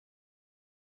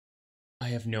I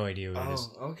have no idea what it is.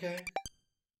 Oh, okay.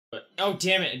 But, oh,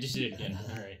 damn it. I just did it again.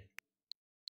 Alright.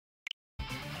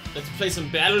 Let's play some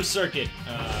Battle Circuit.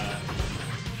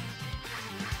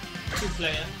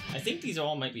 2-player. I think these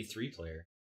all might be 3-player.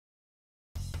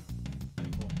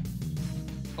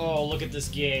 Oh, look at this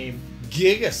game.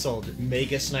 Giga Soldier.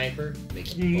 Mega Sniper.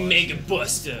 Mega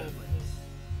Buster.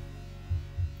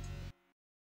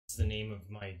 That's the name of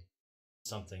my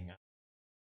something.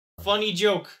 Funny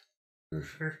joke.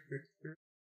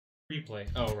 Replay.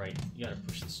 Oh, right. You gotta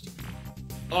push this stupid.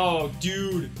 Oh,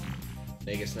 dude.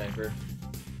 Mega Sniper.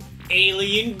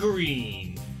 Alien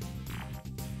Green.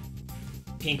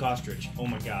 Pink Ostrich. Oh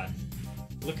my god.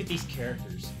 Look at these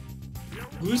characters.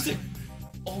 Who's the...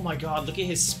 Oh my god, look at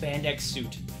his spandex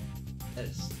suit. That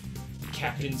is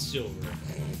Captain Silver.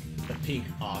 the pink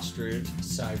ostrich,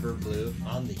 cyber blue,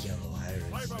 on the yellow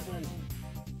iris.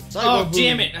 Oh,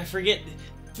 damn it! I forget.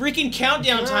 Freaking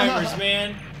countdown timers,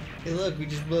 man! Hey, look, we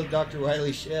just blew up Dr.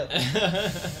 Wily's ship.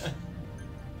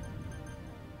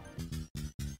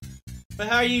 But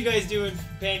how are you guys doing,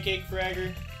 Pancake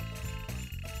Fragger?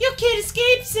 You can't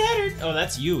escape Saturn! Oh,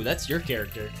 that's you. That's your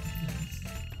character.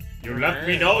 You left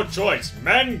me no choice.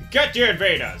 Men, get the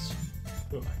invaders!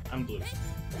 Who am I? I'm blue.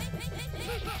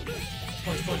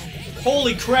 Punch, punch.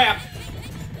 Holy crap!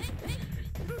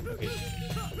 Okay.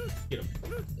 Get him.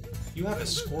 You have a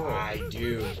squirrel. I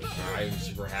do. I'm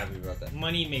super happy about that.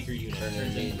 Moneymaker unit. Turn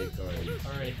Turns it into... into coin.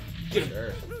 Alright. Get him.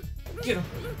 Sure. Get him.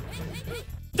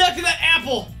 Look at that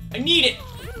apple! I need it!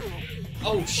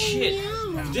 Oh shit.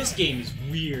 This game is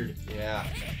weird. Yeah.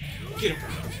 Get him.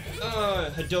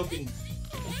 Hadoken.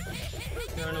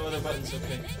 There are no other buttons,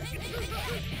 okay.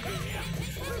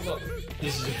 Oh,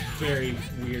 this is a very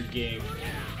weird game.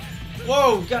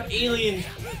 Whoa, got alien.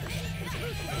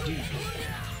 Dude.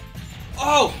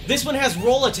 Oh, this one has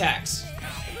roll attacks.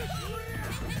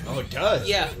 Oh, it does?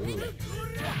 Yeah. Ooh.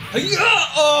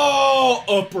 Oh,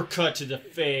 uppercut to the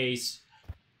face.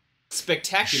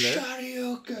 Spectacular.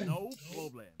 Shoryuken. No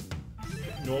problem.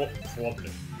 No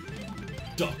problem.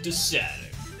 Dr. Saturn.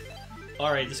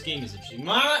 Alright, this game is interesting.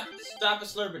 Mama, stop a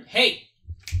slurping. Hey!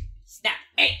 Stop.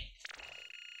 Hey!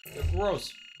 They're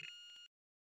gross.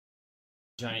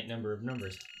 Giant number of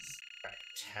numbers.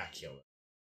 Spectacular.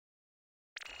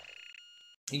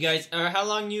 You guys, how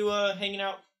long you hanging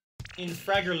out in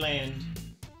Fraggerland,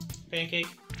 Pancake?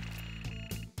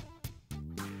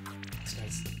 This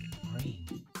guy's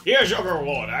brain. Here's your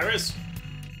reward, Iris.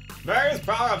 Various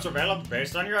power-ups available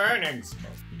based on your earnings.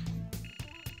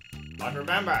 But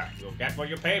remember, you'll get what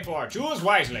you pay for. Choose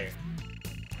wisely.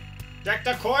 Check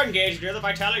the coin gauge near the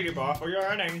vitality bar for your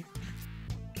earning.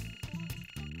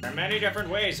 There are many different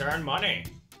ways to earn money.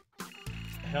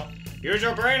 Hell. Use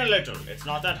your brain a little. It's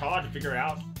not that hard to figure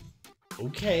out.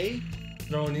 Okay.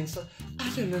 Throwing in some... I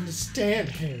don't understand,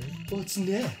 Harry. What's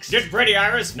next? Get ready,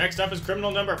 Iris. Next up is criminal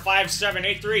number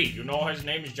 5783. You know his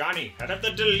name is Johnny, head of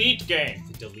the Delete Gang.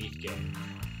 The Delete Gang.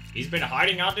 He's been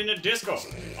hiding out in a disco.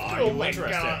 Are Oh you my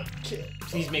interested? God. Kid.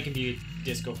 Please make him be a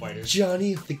disco fighter.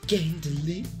 Johnny of the Gang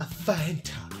Delete, a fine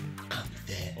time. I'm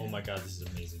there. Oh my god, this is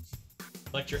amazing.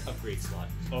 Select your upgrade slot.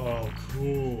 Oh,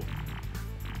 cool.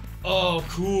 Oh,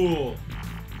 cool.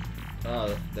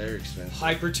 Oh, they're expensive.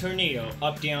 Hyper Tornado,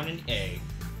 up, down, and A.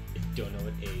 I don't know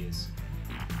what A is.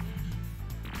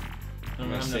 I'm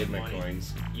gonna save my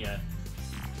coins. Yeah.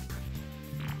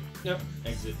 Yep.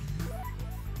 Exit.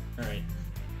 Alright.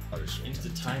 Into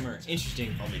the timer.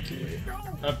 Interesting. I'll make you wait.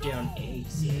 Up, down, A.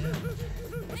 Yeah.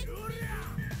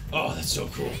 Oh, that's so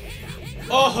cool.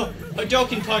 Oh,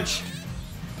 Hadoken Punch.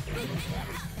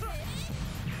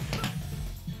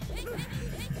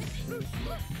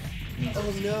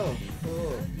 Oh no.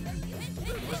 Oh.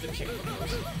 What's the kick?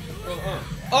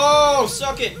 Oh,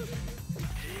 suck it!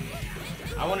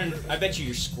 I bet you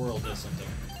your squirrel does something.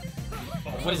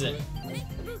 Oh, what is it?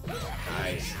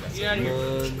 Nice. That's Get out of here.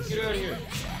 good. Get out of here.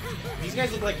 These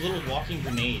guys look like little walking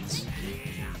grenades.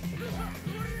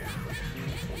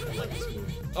 I like this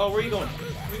move. Oh, where are you going?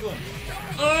 Where are you going?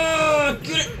 Oh,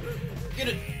 get it! Get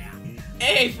it!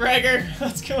 Hey, Fragger!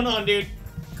 What's going on, dude?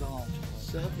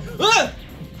 Ah!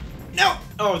 No!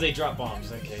 Oh, they drop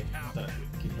bombs. Okay. I thought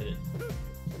I could hit it.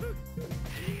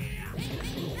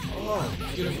 Oh,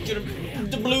 get him, get him.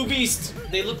 The blue beast!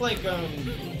 They look like,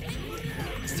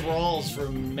 thralls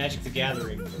from Magic the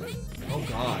Gathering. Oh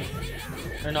god.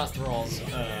 Or not thralls,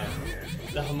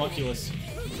 the homunculus.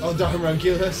 Oh, the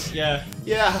homunculus? Yeah.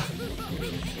 Yeah.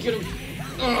 Get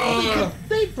him!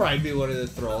 They'd probably be one of the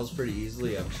thralls pretty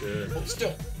easily, I'm sure. Hold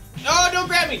still. Oh, don't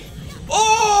grab me!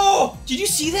 Oh! Did you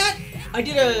see that? I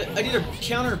did a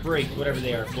counter break, whatever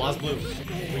they are, Blaz Blue,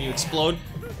 where you explode.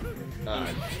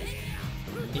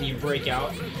 and you break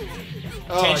out.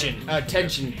 Oh, Tension.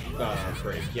 Tension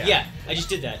break. Yeah. Yeah, I just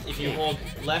did that. If you hold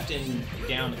left and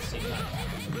down at the same time.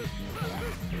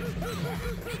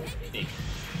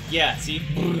 Yeah, see?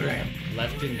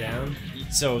 Left and down.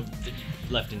 So,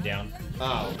 left and down.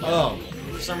 Oh.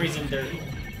 For some reason,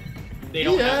 they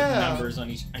don't have numbers on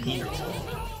either.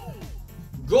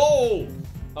 Go!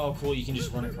 Oh, cool, you can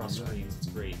just run across screens. It's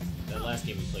great. That last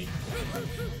game we played.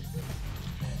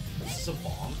 Is this a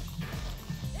bomb?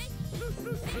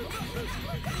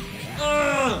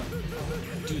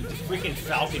 Dude, the freaking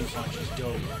Falcon punch is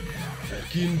dope.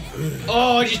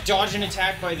 Oh, I just dodged an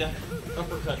attack by the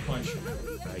uppercut punch.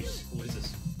 Nice. What is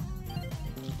this?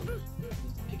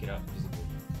 Pick it up.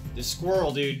 This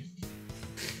squirrel, dude.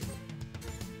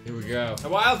 Here we go. A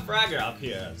wild fragger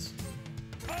appears.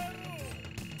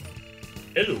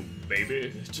 Hello,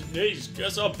 baby. Today's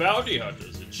just our bounty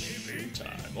hunters achieving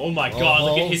time. Oh my god,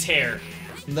 look at his hair.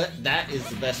 That is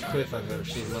the best quiff I've ever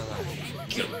seen in my life.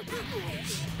 Kill him.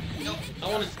 No, I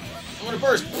wanna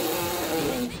burst.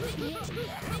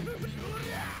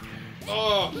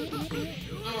 Oh,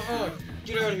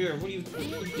 get out of here. What are you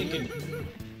thinking?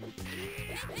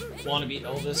 Wanna be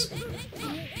Elvis?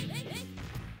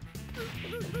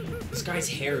 This guy's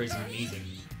hair is amazing.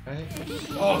 Right?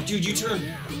 Oh, dude, you turned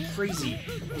crazy.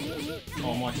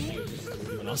 Oh, I'm watching you.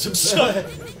 You're doing awesome stuff.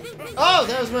 Oh,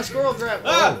 that was my squirrel grab.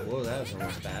 Ah! Oh, whoa, that was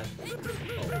almost bad.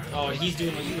 Oh, he's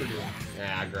doing what you were doing.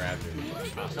 Yeah, I grabbed him.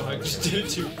 Oh, I just did it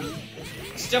too.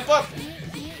 Step up!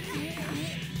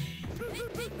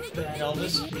 Bad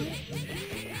Elvis.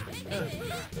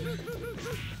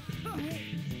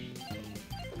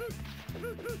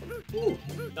 Ooh,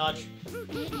 dodge.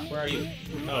 Where are you?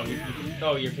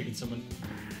 Oh, you're picking someone.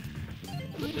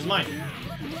 It's mine.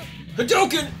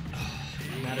 Hadouken!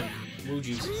 I'm out of Woo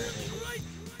Juice, apparently.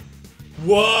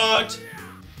 What?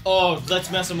 Oh,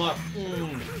 let's mess him up.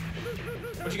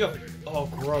 Where'd you go? Oh,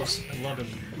 gross. I love him.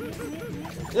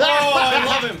 Oh, I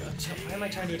love him! Why am I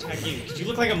trying to attack you? Because you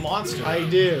look like a monster. I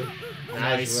do.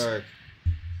 Nice work.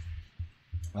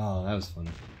 Oh, that was fun.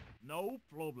 No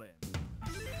problem.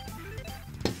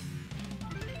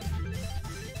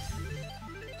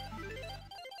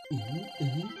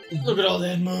 Look at all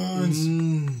that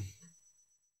moons.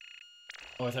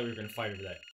 Oh, I thought we were gonna fight over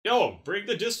that. Yo, bring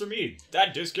the disc to me.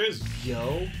 That disc is.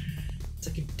 Yo. It's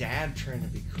like a dad trying to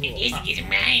be cool. It's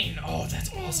mine. Oh,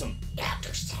 that's awesome.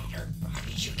 Dr. Saturn, how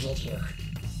did you get here?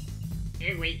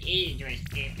 It was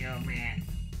interesting, young man.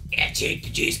 Yeah, take the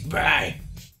disc, bye.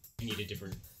 I need a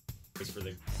different place for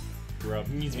the grub.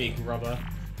 He needs to be a grubba.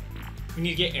 We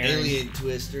need to get Aaron. Alien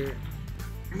Twister.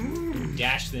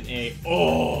 Dash then A.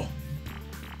 Oh!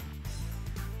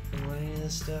 You want any of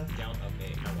this stuff? Down, up A.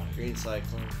 I want it. Green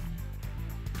Cyclone.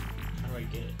 How do I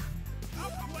get it?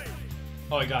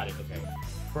 Oh, I got it. Okay.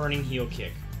 Burning heel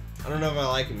kick. I don't know if I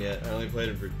like him yet. I only played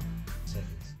him for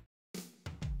seconds.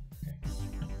 Okay.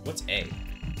 What's A?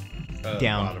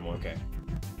 Down. Bottom one. Okay.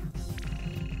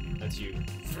 That's you.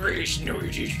 Fresh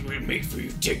noises will make for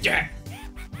you. Take that.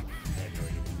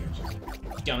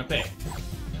 Down up A.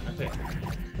 Down up A.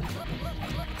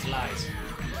 It's lies.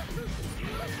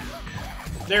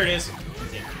 There it is.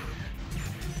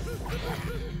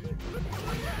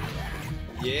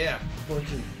 Yeah.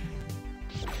 Fortune.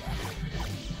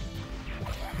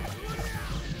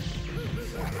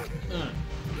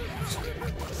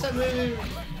 What's that movie?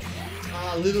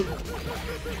 Little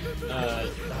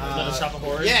Shop of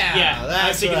Horrors? Yeah, Yeah, that's I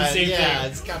was thinking right. the same yeah,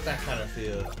 thing. it's got that kind of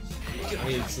feel. I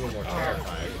mean, it's a little more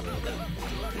terrifying.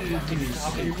 Can you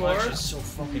Falcon Punch is so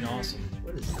fucking awesome.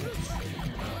 What is this?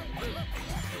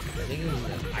 I think it was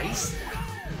an ice.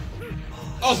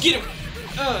 Oh, get him!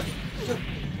 The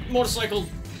motorcycle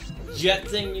jet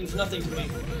thing means nothing to me.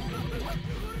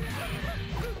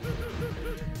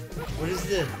 What does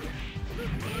the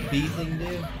bee thing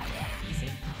do?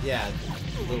 Yeah,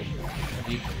 little. Have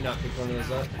you not picked one of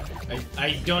those up?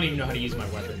 I don't even know how to use my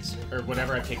weapons. Or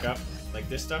whatever I pick up. Like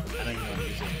this stuff, I don't even know how to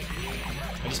use it.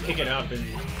 I just pick it up and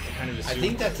I kind of assume. I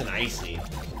think that's an icy,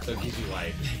 so it gives you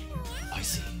life.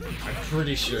 Icy. I'm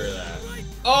pretty sure of that.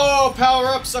 Oh, power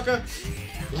up, sucker!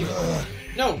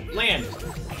 No, land!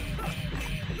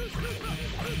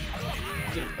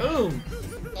 Boom!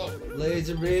 Oh,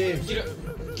 Laser beam! get up!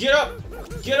 Get up!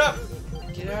 Get up!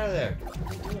 Get out of there!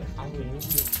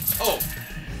 Oh!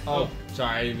 Oh,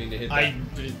 sorry, I didn't mean to hit that.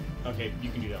 Okay, you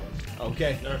can do that one.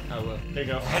 Okay, I will. There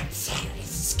you go. That Saturn is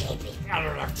escaping. I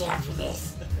don't have time for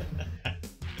this.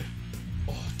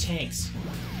 Oh, tanks.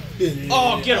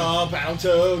 Oh, get him! Oh,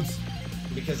 Battletoads!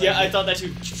 Because Yeah, I thought that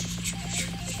too.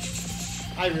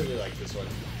 I really like this one.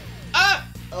 Ah!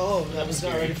 Oh, that was not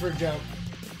scary. ready for a jump.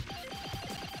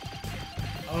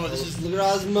 Oh, this is... Look at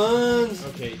all his muns.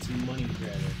 Okay, it's money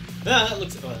grabber. Ah, that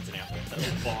looks... Oh, that's an apple. That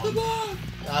looks bomb.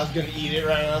 I was gonna eat it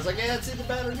right now. I was like, yeah, it's in the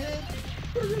battle again.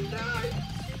 We're gonna die.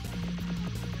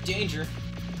 Danger.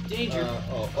 Danger.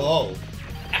 Oh.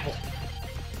 Apple.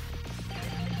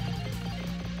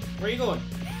 Where are you going?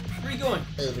 Where are you going?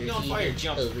 You're on fire.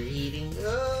 Jump. Overheating.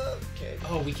 Okay.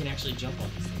 Oh, we can actually jump on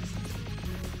these things.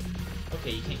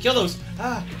 Okay, you can't kill those.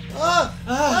 Ah. Ah! Ah.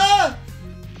 Ah!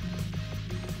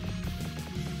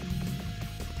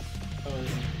 Oh,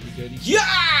 this is pretty good.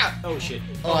 Yeah! Oh, shit.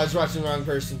 Oh, I was watching the wrong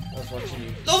person. I was watching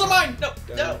you. Those are mine! No!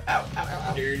 Got No! it. Ow, ow, ow,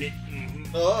 ow. Darn it.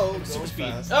 Oh, Super going speed.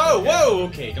 fast. Oh, Okay. whoa!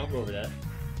 Okay, don't go over that.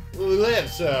 Well, we live,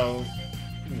 so...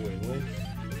 Win-win.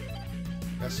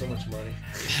 Got so much money.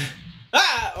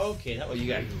 Ah! Okay, that Oh, was you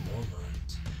got weird. even more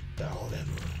mines. Got all that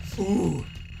mines. Ooh.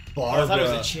 Barbara. I thought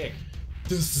it was a chick.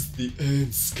 This is the end,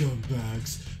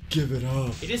 scumbags. Give it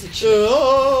up. It is a chick.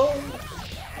 Oh!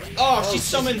 Oh, she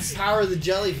summons Power of the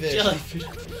jellyfish. jellyfish.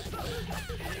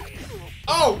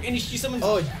 Oh, and she summons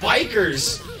Oh, it's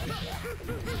bikers.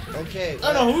 Okay.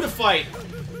 I don't know who to fight.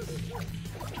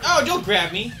 Oh, don't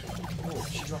grab me. Oh,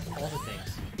 she dropped all the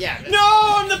things. Yeah. No,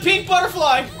 I'm the pink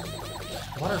butterfly.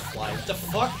 Butterfly? What the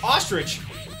fuck? Ostrich.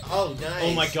 Oh, nice.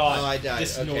 Oh my god. Oh, I died.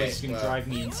 This Okay, noise is gonna well, drive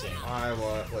me insane. I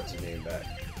want... What's your name back?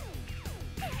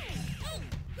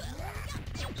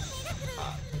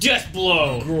 Death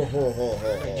blow.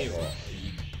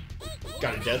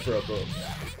 Got a death rope.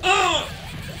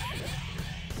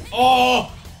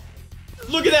 Oh!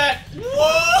 Look at that!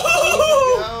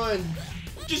 Whoa! Going.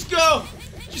 Just go!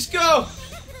 Just go!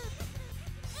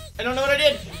 I don't know what I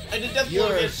did. I did death blow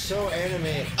You're again. so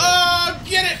animated. Oh,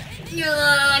 get it!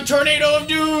 Nyah, tornado of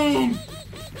doom!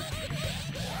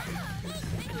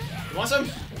 You want some?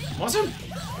 Want some?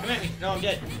 Come at me. No, I'm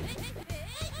dead.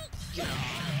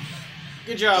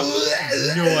 Good job.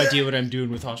 No idea what I'm doing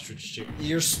with ostrich chick.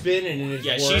 You're spinning and it's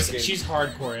Yeah, working. she's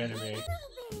hardcore anime.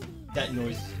 That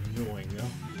noise is annoying, though.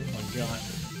 Oh my god.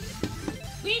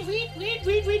 Wait.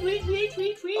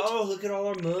 Oh, look at all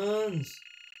our moons.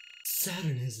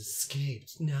 Saturn has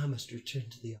escaped. Now I must return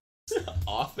to the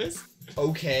Office?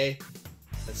 Okay.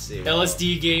 Let's see.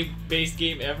 LSD game, based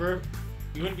game ever?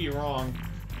 You wouldn't be wrong.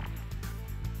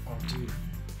 Oh, dude.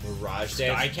 Mirage Sky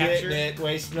Dance. capture? Getting it,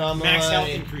 wasting all my Max health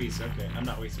money. increase. Okay, I'm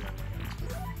not wasting my money.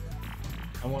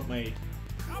 I want my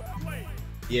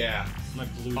Yeah.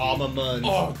 blue. All my dude. moons.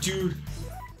 Oh, dude.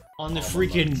 On the All my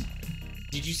freaking. moons.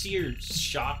 Did you see your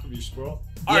shock of your squirrel?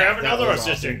 I Yeah, have that another was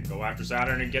assistant. Go after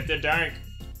Saturn and get the dank.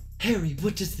 Harry,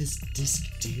 what does this disc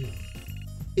do?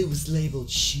 It was labeled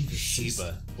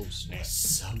Shiva. Oh, snap.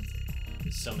 Something.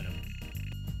 Summon him.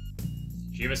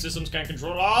 Shiva systems can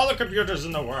control all the computers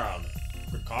in the world.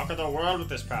 Could conquer the world with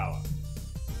this power.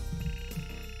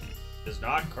 It is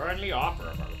not currently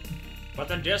operable, but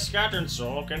the disc Saturn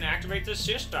soul can activate the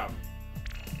system.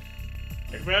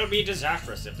 It will be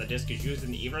disastrous if the disc is used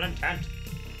in evil intent.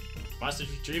 Must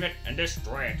retrieve it and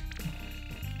destroy it.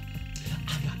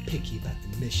 I'm not picky about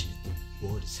the mission if the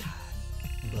reward is high,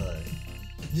 but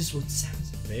this one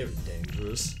sounds very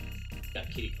dangerous. Got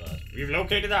kitty claws. We've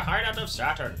located the hideout of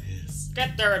Saturn. Yes.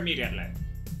 Get there immediately.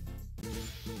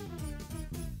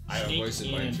 I have a Sneak voice in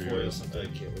in mind and for foil yours. something.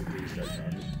 I can't wait till you start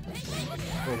talking.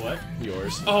 For what?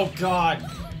 Yours. Oh god.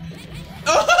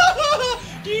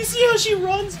 Do you see how she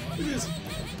runs? Look at this.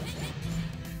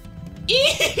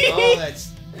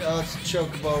 Oh, it's a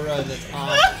chocobo run. That's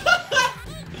awesome.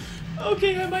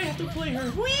 Okay, I might have to play her.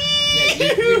 Whee!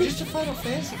 Yeah, you're just a Final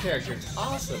Fantasy character. It's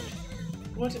awesome.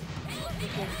 What?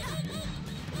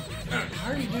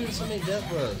 How are you doing so many death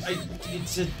blows?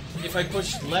 It's a. If I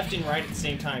push left and right at the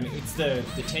same time, it's the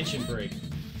tension break.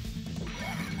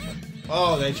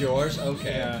 Oh, that's yours?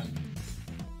 Okay. Yeah.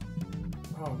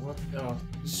 Oh, what? Oh,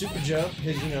 Super jump,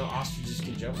 because you know ostriches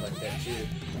can jump like that too.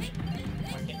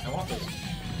 I want those.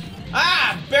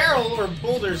 Ah! Barrel or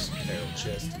boulders. Barrel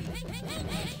chest.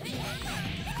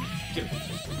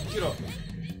 Get off.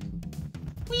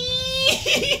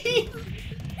 Whee!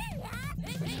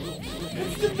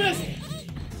 It's the best.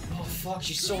 Oh fuck,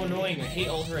 she's so annoying. I hate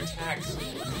all her attacks. Could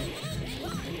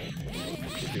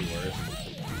be worse.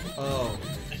 Oh.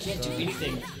 I can't do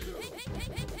anything.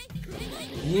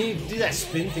 You need to do that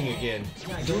spin thing again.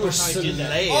 Yeah, I You don't know were how I did that.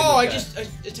 slaying Oh, I with just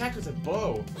attacked with a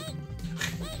bow.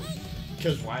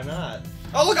 Because why not?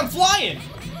 Oh look, I'm flying.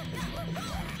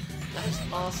 That's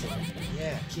awesome.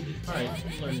 Yeah, keep it. All right,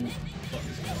 learn.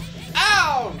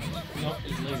 Ow! Nope,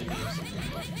 it's laser beams.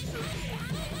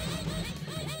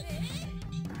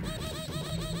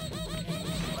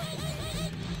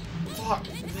 Fuck!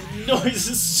 The noise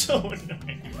is so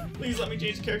annoying. Please let me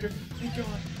change character. Thank God.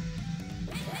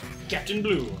 Captain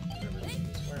Blue.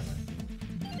 Where am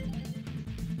I?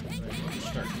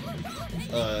 start?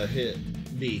 Hit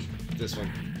B. This one.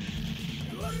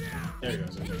 There he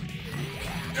goes. Okay.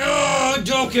 Oh,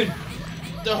 Hadouken!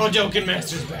 The Hadouken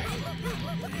Master's back.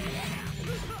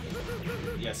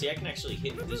 Yeah, see, I can actually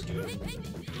hit this dude.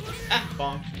 Ah,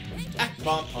 bonk. Ah,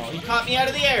 bonk. Oh, he caught me out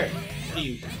of the air! What are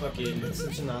you, fucking... That's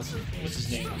such an awesome. What's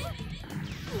his name?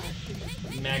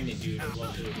 Magnet dude.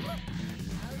 Love dude.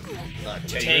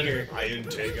 Tager. Iron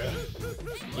Tager.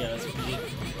 Yeah, that's what he did.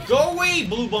 Go away,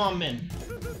 Blue Bomb Man!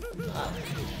 Ah.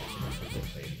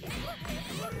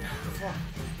 Fuck.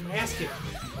 My ass kicked.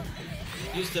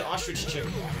 Use the ostrich chick.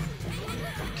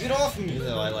 Get off me! Even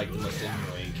though I like the most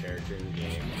annoying character in the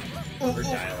game. Her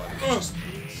dialogue is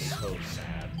just so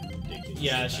sad and ridiculous.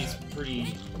 Yeah, she's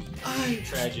pretty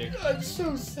tragic. I'm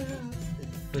so sad.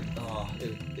 But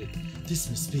this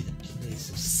must be the place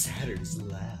of Saturn's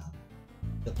lab.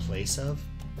 The place of?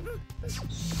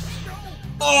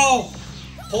 Oh!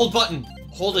 Hold button.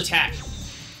 Hold attack.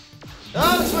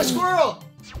 Oh, it's my squirrel!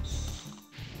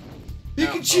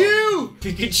 Pikachu! Oh.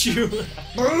 Pikachu!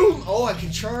 Boom! Oh, I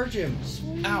can charge him.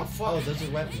 Ow, fuck. Oh, those are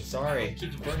weapons. Sorry. It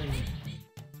keeps burning me.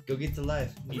 Go get the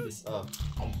life. Need this. Oh.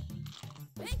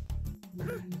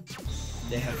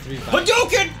 They have 3 bites.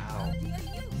 Hadouken! Ow.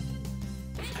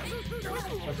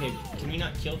 Okay, can we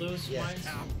not kill those Yeah. mines?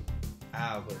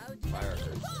 Ow, but fire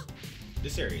hurts.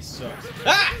 This area sucks.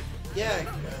 Ah! Yeah.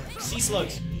 Sea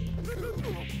slugs.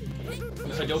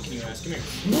 Hadouken your ass. Come here.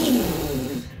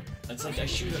 That's like I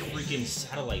shoot a freaking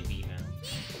satellite beam at him.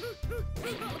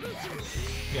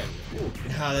 Yeah. Ooh.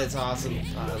 Oh, that's awesome.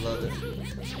 Oh, I love it.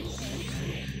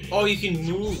 Oh, you can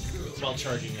move while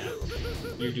charging that.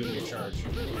 You're doing your charge.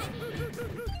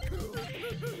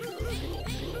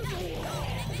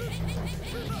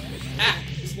 Ah!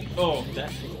 Oh,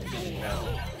 that.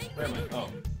 Where am I? Oh.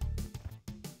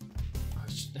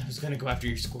 I was gonna go after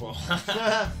your squirrel.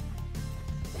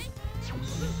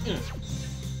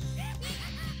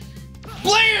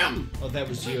 Blam! Oh, that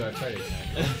was you. I tried to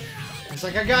attack. It's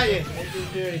like, I got you. I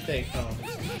didn't do anything. Oh.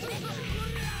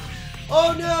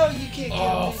 Oh no, you can't kill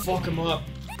Oh, me. fuck him up.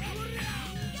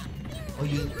 Oh,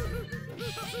 you.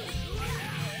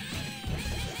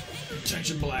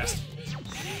 Tension blast.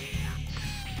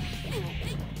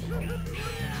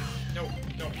 No,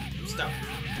 stop.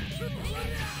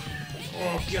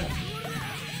 Oh, God.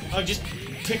 I'm just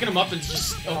picking him up and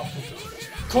just. Oh.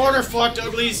 Corner fucked,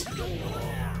 uglies! No.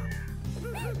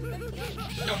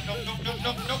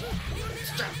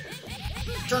 Stop.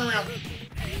 Turn around.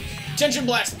 Tension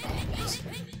blast. Oh, yes.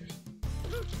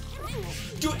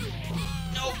 Do it.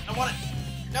 No, I want it.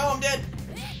 No, I'm dead.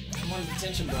 I wanted the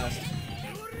tension blast.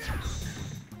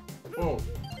 Whoa.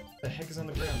 The heck is on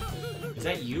the ground? Is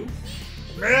that you?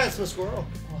 Yeah, it's my squirrel.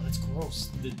 Oh, that's gross.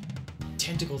 The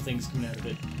tentacle things coming out of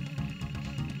it.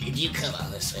 Did you come all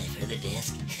this way for the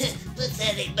disc?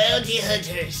 Pathetic bounty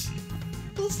hunters.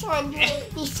 This one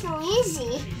won't be so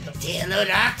easy. Download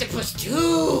Octopus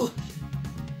 2!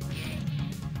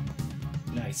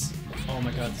 Nice. Oh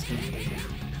my god, this game's amazing.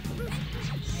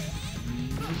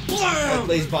 Oh,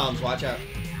 laser bombs, watch out.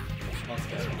 Oh, it's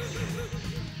bad.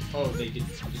 Oh, they did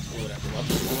explode after a while.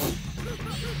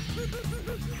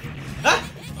 Ah!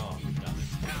 Oh, no.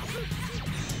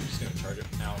 I'm just gonna charge it.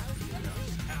 Ow.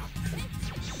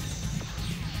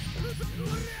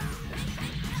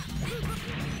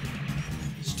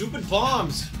 Stupid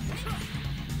bombs!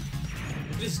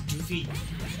 Look at his doofy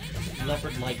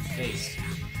leopard-like face.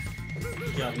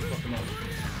 Good job, we fucked him up.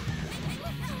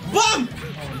 Bomb! Oh,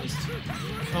 I missed.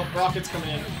 Oh, rockets coming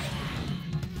in.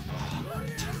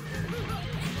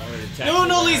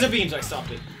 No laser beams! I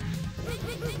stopped it.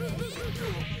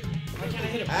 Why can't I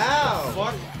hit him? Ow!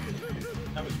 What the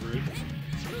fuck? That was rude.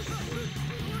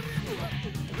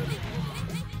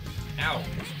 Ow.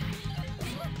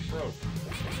 Bro.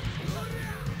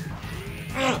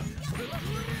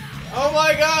 Oh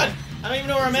my god! I don't even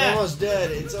know where I'm It's at. almost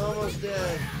dead. It's almost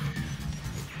dead.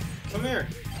 Come here.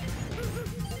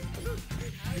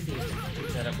 Pick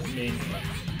that up with me.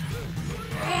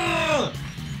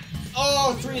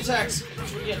 Oh, 3 attacks.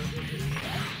 That's what we get.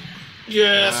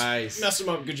 Yes. Nice. Mess him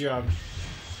up. Good job.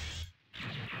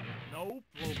 No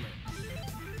problem.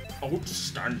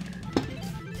 Outstanding.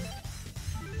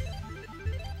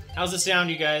 How's the sound,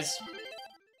 you guys?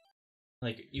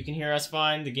 Like, you can hear us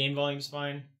fine, the game volume's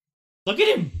fine. Look at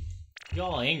him!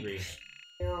 Y'all angry.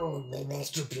 Oh, my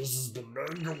masterpiece has been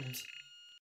mangled.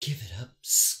 Give it up,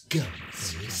 scum.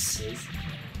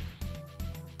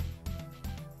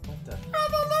 What the?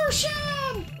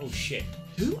 Revolution! Oh shit.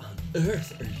 Who on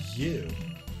earth are you?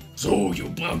 So, you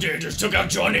bounty hunters took out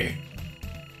Johnny.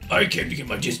 I came to get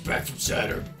my disc back from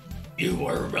Saturn. You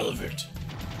are irrelevant.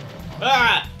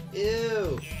 Ah!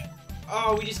 Ew.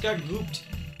 Oh, we just got gooped.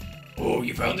 Oh,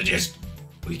 you found the disc.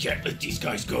 We can't let these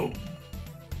guys go.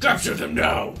 Capture them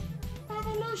now.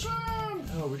 Revolution!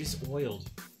 Oh, we're just oiled.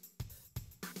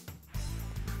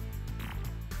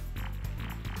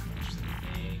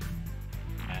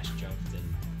 Ash jump,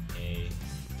 then A.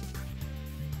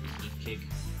 Heat kick.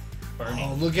 Burning.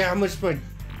 Oh, look at how much my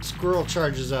squirrel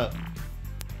charges up.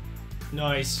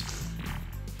 Nice.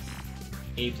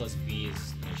 A plus B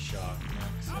is nice shock.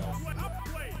 No,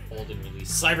 hold and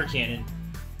release. Cyber cannon.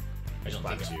 I don't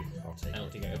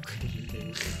think I upgraded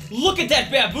anything. Look at that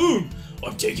baboon!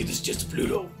 I'm taking this just to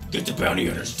Pluto. Get the bounty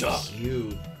hunter stuff.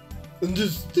 You.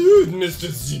 Understood, Mr.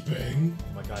 Zipang.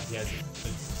 Oh my god, he has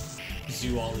a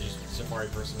zoologist safari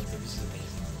person with him. This is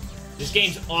amazing. This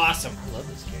game's awesome. I love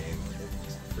this game.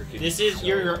 It's freaking This is so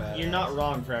you're badass. not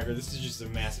wrong, Prager. This is just a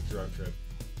massive drug trip.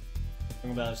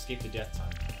 I'm about to escape the death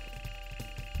time.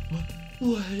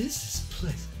 What is this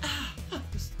place? Ah,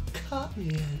 this caught me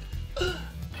in.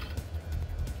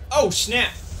 Oh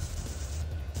snap!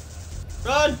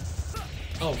 Run!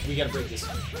 Oh, we gotta break this.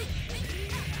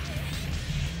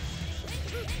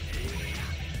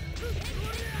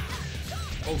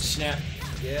 Oh snap!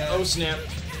 Yeah. Oh snap!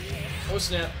 Oh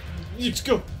snap! Let's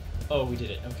go! Oh, we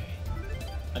did it. Okay.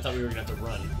 I thought we were gonna have to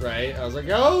run. Right. I was like,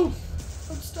 oh!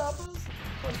 Don't stop us.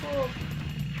 What's wrong?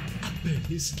 I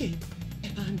better escape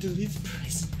and undo his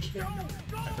present care.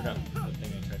 I forgot the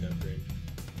thing I tried to upgrade.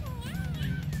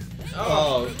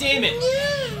 Oh, Damn it!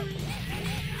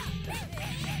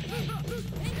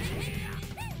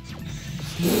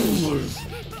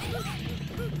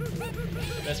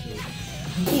 Best move.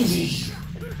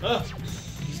 Oh,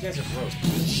 these guys are gross.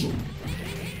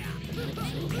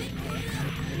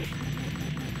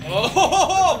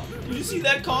 Oh! Did you see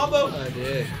that combo? I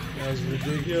did. That was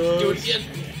ridiculous. Do it again.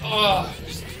 Oh,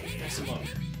 just mess him up.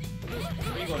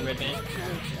 Where you going, Red Man?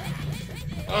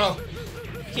 Oh,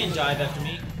 you can't dive after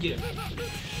me. Get him.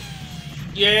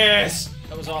 Yes!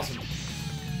 That was awesome.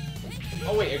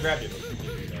 Oh wait, I grabbed it.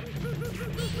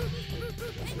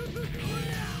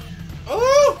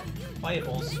 Oh!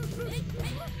 Fireballs.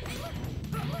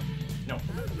 No.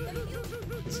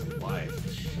 It's alive.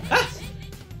 Ah!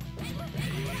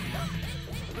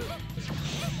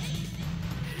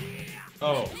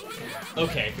 Oh.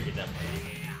 Okay, I figured that part.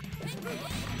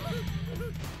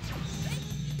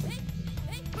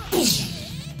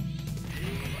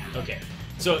 Okay.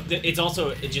 So it's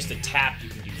also just a tap you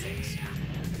can do things.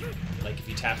 Like if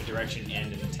you tap a direction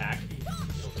and an attack,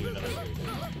 it'll do another move.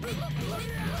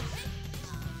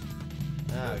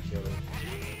 Ah, I killed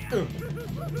him.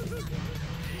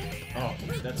 Oh,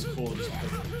 that's cool. Just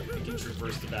it can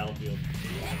traverse the battlefield.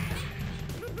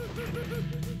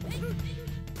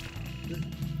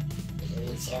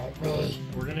 Please help me.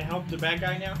 We're gonna help the bad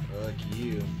guy now? Fuck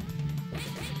you.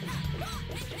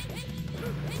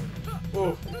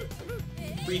 Oh,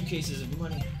 briefcases of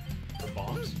money. Or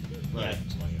bombs? Right. Yeah,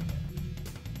 it's money.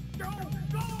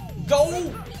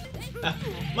 Go! Ah,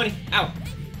 money! Ow!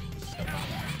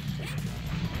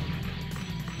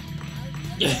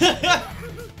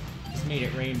 Just made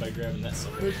it rain by grabbing that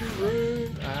sucker. Make it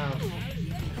rain. Ow.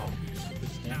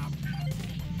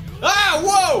 Ah!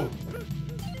 Whoa!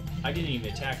 I didn't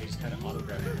even attack, I just kind of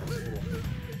auto-grabbed it. That was cool.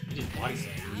 He did body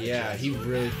slam. Yeah, he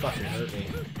really fucking hurt me.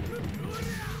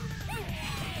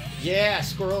 Yeah,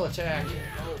 squirrel attack.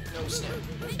 Oh, no, snap.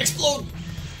 Explode!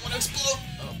 Wanna explode!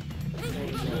 Oh.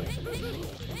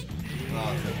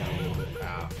 Oh, thank God.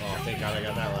 Ow. Oh, thank God I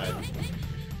got that right.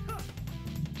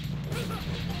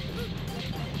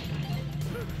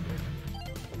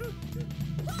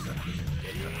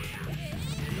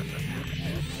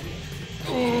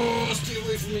 Oh, stay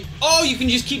away from me. Oh, you can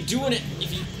just keep doing it.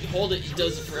 If you hold it, it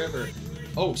does it forever.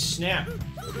 Oh, snap.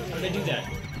 How did I do that?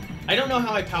 I don't know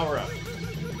how I power up.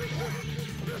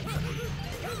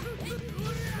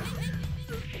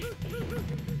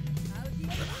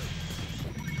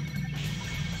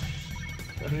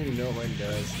 I don't even know what mine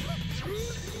does.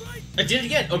 I did it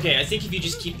again. Okay, I think if you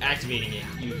just keep activating it,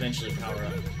 you eventually power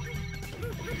up.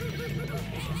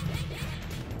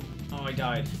 Oh, I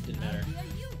died. Didn't matter.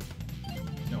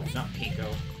 No, not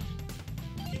Pinko.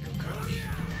 Pinko got me.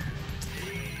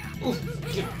 Ooh,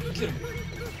 get him, get him.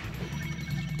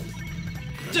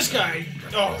 This guy!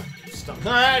 Oh, stop.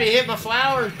 Alright, he hit my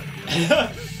flower.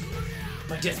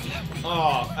 My death flap.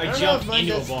 Oh, I don't know jumped if mine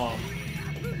into does- a bomb.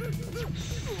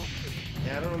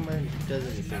 Yeah, I don't know if mine does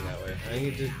anything that way. I think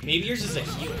it just Maybe yours is a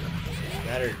heal.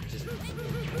 that or just.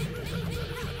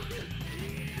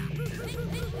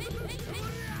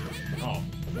 Oh.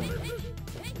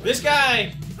 This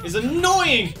guy is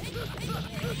annoying!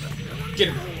 Get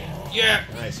him. Yeah!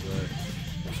 Nice work.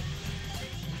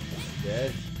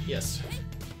 Dead? Yes.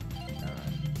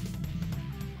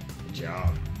 Good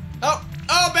job. Oh!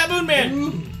 Oh, Baboon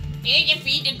Man! You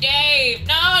defeated Dave.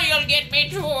 No, you'll get me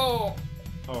too. Oh,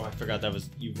 I forgot that was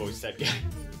you voiced that guy.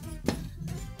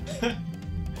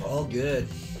 All good.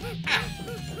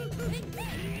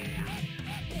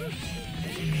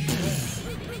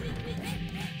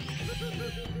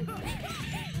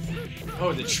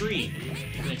 Oh, the tree.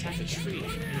 You can attack the tree.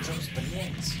 It drops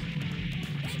bananas.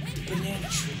 The banana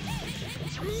tree.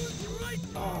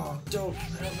 Oh, dope.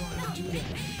 I don't know how to do that.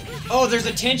 Oh, there's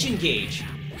a tension gauge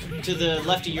to the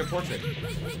left of your portrait.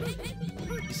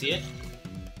 You see it?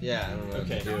 Yeah, I don't know what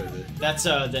to do with it. That's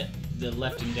the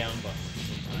left and down button.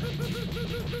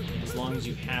 As long as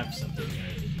you have something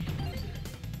there.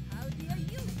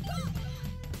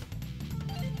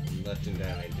 Left and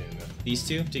down, I didn't know. These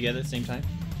two together at the same time?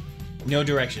 No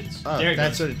directions. Oh, there it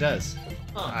that's goes. what it does.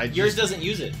 Huh. Yours doesn't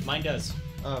use it. Mine does.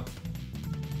 Oh.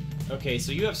 Okay,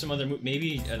 so you have some other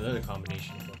maybe another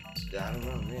combination of buttons. I don't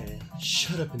know, man.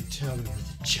 Shut up and tell me where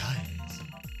the giant is.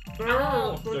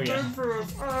 Oh, yeah.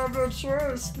 I have no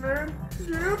choice, man.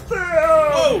 Get there!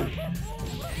 Whoa!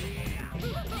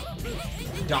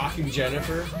 Doc and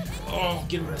Jennifer. Oh,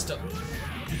 get messed up.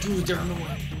 Dude, they're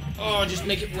annoying. Oh, just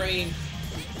make it rain.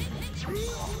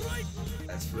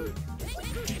 That's food.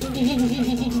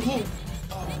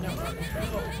 Oh, no.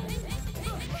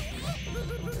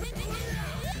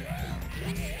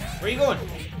 Where are you going?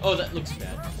 Oh, that looks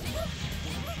bad.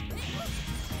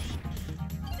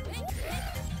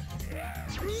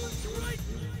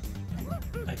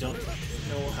 I don't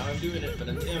know how I'm doing it, but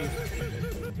I'm him.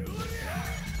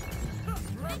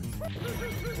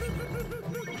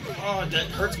 Oh, that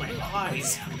hurts my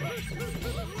eyes.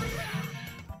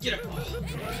 Get up.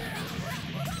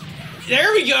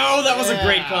 There we go! That was a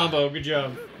great combo. Good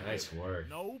job. Nice work.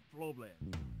 No problem.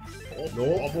 No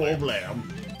problem.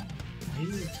 Why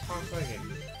does he talk like a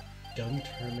dumb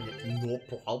Terminator? No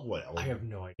problem. I have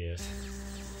no idea.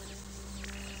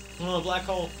 Oh, a black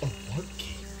hole. Oh, what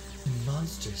game?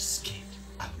 Monster escaped.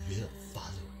 I will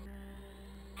follow.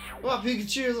 Come on,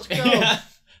 Pikachu, let's go. Yeah.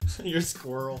 You're a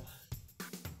squirrel.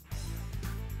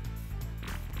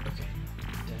 Okay.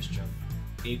 Dash jump.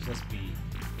 A plus B.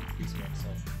 Increase max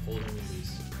health. Hold and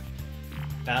release.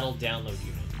 Battle download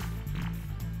unit.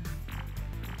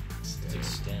 Let's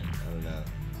extend. I don't know.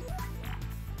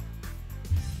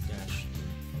 Dash.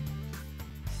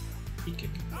 Heat kick.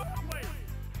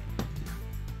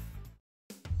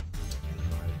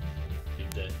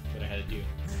 Did what I had to do.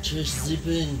 Just zip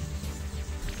in.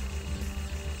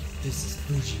 This is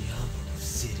Fujiyama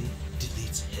City.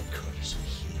 Deletes headquarters from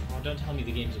here. Oh, don't tell me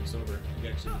the game's almost over. You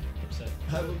get actually upset.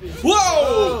 I will be.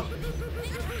 Whoa!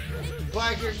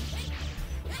 Bikers.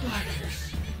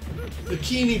 Bikers.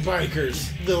 Bikini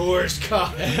bikers. The worst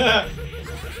cop. I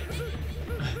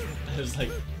was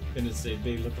like gonna say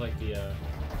they look like the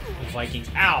Vikings.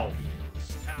 Ow!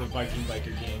 The Viking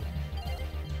biker game.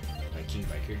 Viking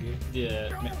biker game?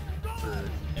 For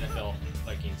NFL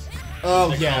Vikings. Oh,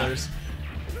 Their yeah. colors.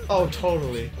 Oh,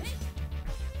 totally.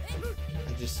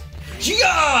 I just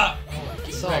Gia!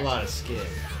 saw a lot of skin.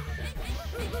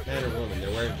 Man or woman,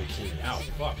 they're wearing bikinis. Ow!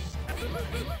 Fuck!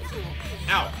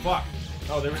 Ow! Fuck!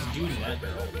 Oh, there was a dude in that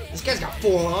barrel. This guy's got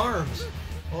 4 arms.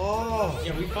 Oh.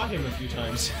 Yeah, we fought him a few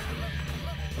times.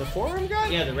 The forearm guy?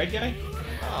 Yeah, the red guy.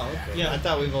 Oh, okay. Yeah. I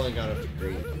thought we've only gone up to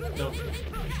green. Nope.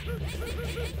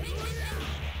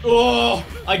 Oh!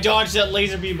 I dodged that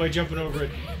laser beam by jumping over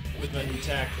it with my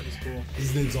attack. That was cool.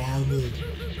 His name's Ahmed.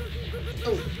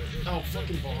 Oh! Oh,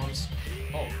 fucking bombs.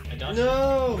 Oh, I dodged it.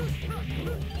 No!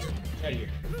 Get out of here.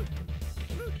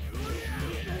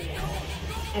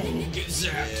 Oh, get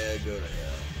zapped. Yeah, go to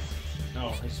hell.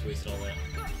 Oh, I just wasted all that.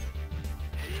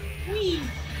 Whee!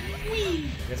 Whee!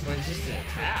 I guess mine's just an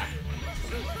attack.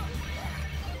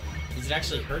 Is it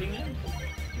actually hurting them?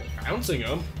 Bouncing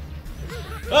him?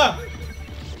 Ah!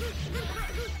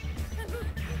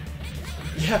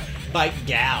 Yeah, bite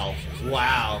gal.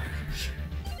 Wow.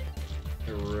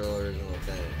 The real original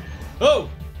thing. Oh!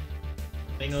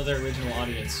 They know their original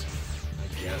audience. I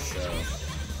guess so.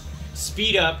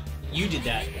 Speed up. You did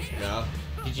that. No?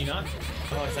 Did you not?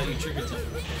 Oh, I thought you triggered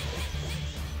something.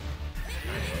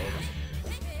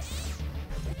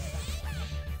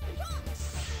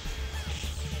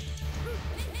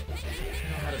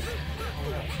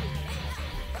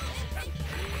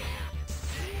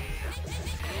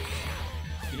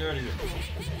 Get out of here.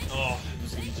 Oh, I'm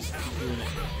just gonna just keep doing it.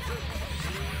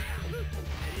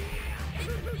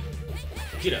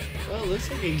 Get up. Well, it looks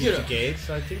like I used Get a up. gate,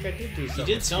 so I think I did do something.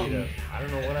 did with something. speed up. I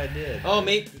don't know what I did. Oh,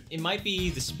 it might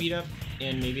be the speed up,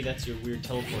 and maybe that's your weird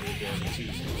teleporter ability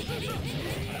too.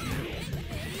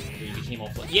 Where you get became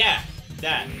all flat. Yeah,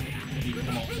 that. You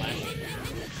become all flashy.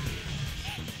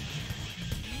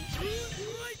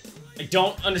 I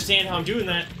don't understand how I'm doing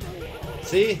that.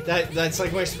 See? That's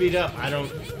like my speed up. I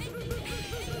don't...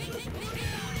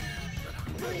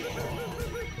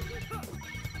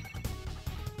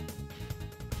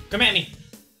 Come at me.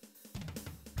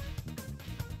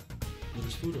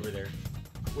 There's food over there.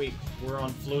 Wait, we're on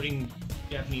floating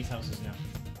Japanese houses now.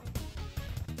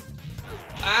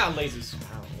 Ah, lasers.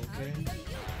 Wow, okay.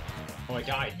 Oh, I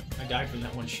died. I died from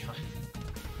that one shot.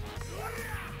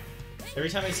 Every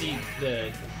time I see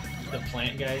the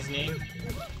plant guy's name,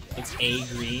 it's A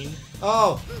Green.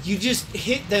 Oh, you just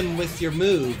hit them with your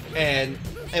move, and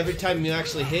every time you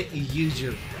actually hit, you use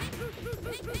your...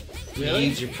 Really? You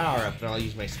use your power up, and I'll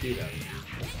use my speed up.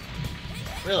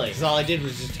 Really? Because all I did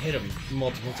was just hit him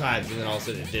multiple times, and then all of a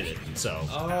sudden it did it, so...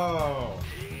 Oh.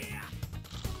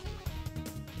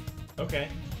 Okay.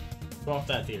 Go off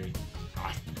that theory.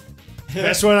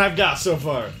 Best one I've got so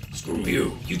far. Screw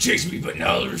you. You chased me, but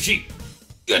now they're sheep.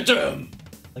 Get them.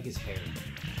 Like his hair.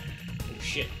 Oh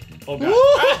shit. Oh god.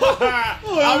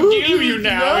 How dare you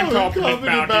now, incompetent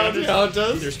bounty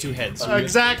hunters? There's two heads.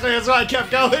 Exactly, that's why I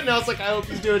kept going, and I was like, I hope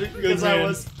he's doing it because I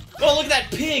was... Oh, look at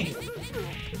that pig!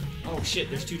 Oh shit,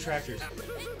 there's two tractors.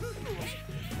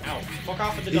 Ow. Fuck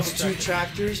off with the double These two tractor.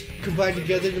 tractors combined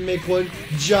together to make one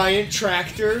giant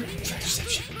tractor.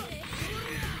 Tractorception.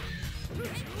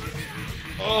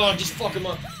 Oh, just fuck him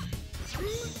up.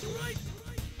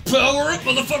 Power up,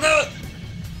 motherfucker!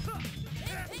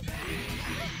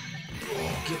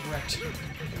 Oh, get wrecked.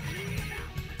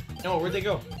 No, where'd they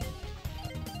go?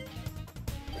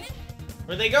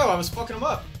 Where'd they go? I was fucking them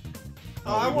up.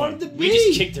 Oh, I wanted to We be.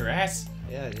 just kicked their ass.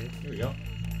 Yeah, dude. Here we go.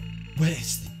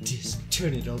 Where's the disc?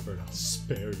 Turn it over and I'll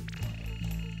spare you.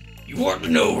 You want to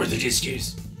know where the disc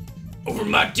is? Over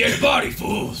my dead body,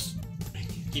 fools!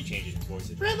 Keep changing his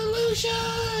voices.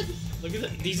 Revolution! Look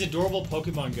at these adorable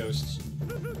Pokemon ghosts.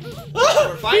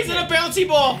 We're fighting He's in a it. bouncy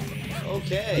ball!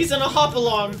 Okay. He's on a hop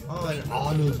along. Oh, and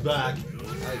Arnold's back.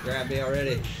 Oh, he grabbed me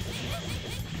already.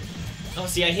 Oh,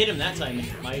 see, I hit him that time.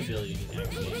 And my ability didn't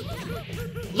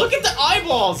activate. Look at the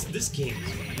eyeballs! This game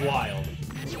is wild.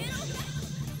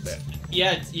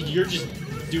 Yeah, you're just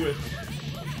doing.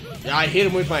 Yeah, I hit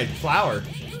him with my flower.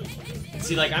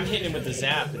 See, like, I'm hitting him with the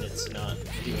zap and it's not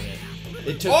doing it.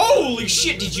 It took. Holy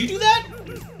shit, did you do that?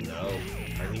 No,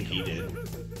 I think he did.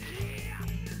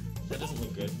 That doesn't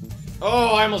look good.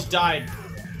 Oh, I almost died.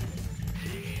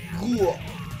 Cool.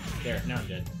 There, now I'm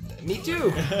dead. Me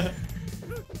too.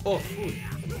 Oh, food.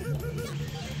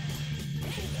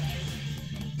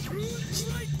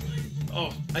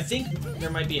 Oh, I think there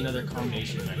might be another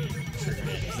combination that I can trigger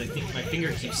it, because I think my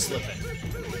finger keeps slipping.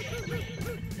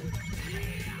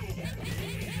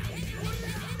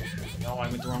 No, I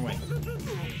went the wrong way.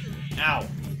 Ow.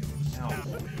 Ow.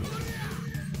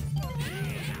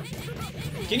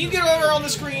 Can you get over on the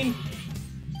screen?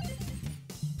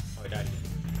 Oh, I died again.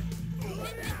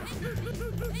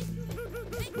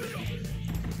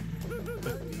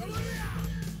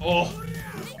 Oh!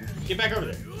 Get back over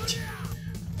there.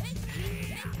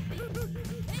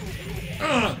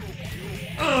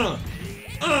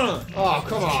 Oh,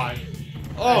 come on.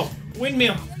 Oh,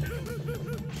 windmill.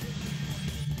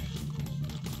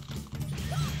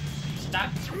 Stop.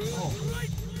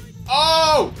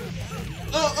 Oh.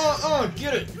 Oh!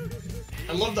 Get it.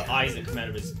 I love the eyes that come out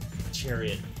of his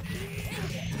chariot.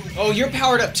 Oh, you're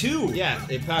powered up too. Yeah,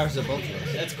 it powers up both of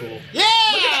us. That's cool. Yeah!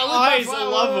 Look at the eyes. I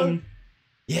love them.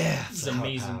 Yeah, This is the hot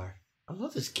amazing. power. I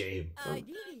love this game.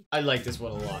 I like this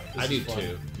one a lot. This I do is fun.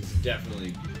 too. It's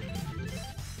definitely.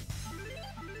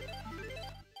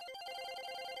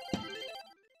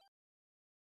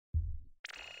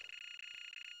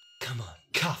 Come on,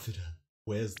 cough it up.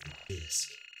 Where's the disc?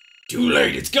 Too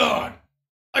late, it's gone!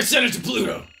 I sent it to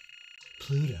Pluto!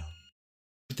 Pluto.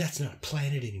 But that's not a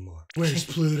planet anymore. Where's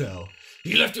Pluto?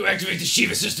 He left to activate the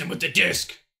Shiva system with the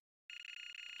disc.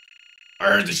 I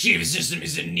heard the Shiva system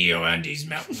is in Neo Andes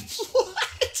Mountains.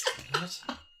 What? What?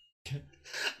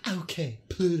 Okay,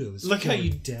 Pluto's Look how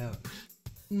you down.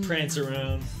 prance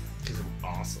around. Because I'm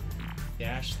awesome.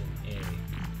 Dash them in.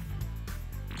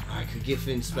 I could get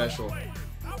Finn special.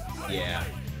 Yeah.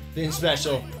 Finn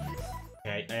special.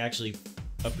 Okay, I actually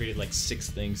upgraded like 6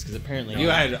 things because apparently You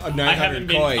had I 900 haven't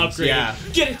been coins. upgraded. Yeah.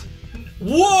 Get it!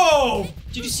 Whoa!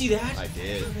 Did you see that? I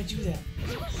did. How did I do that?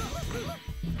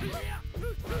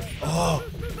 Oh.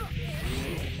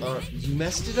 You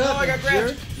messed it up. Oh, I got you grabbed.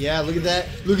 jerk. Yeah, look at that.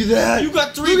 Look at that. You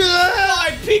got 3. Look at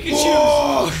that. 5 Pikachus!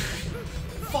 Oh.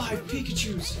 5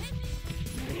 Pikachus!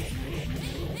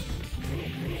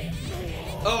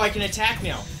 Oh, I can attack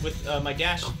now with my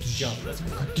dash jump. That's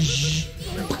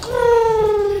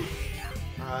cool.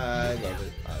 I love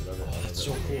it. I love it. Oh, that's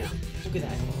so cool. Look at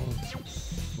that.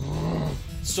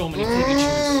 So many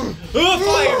Pikachus. Oh,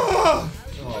 fire!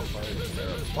 Oh,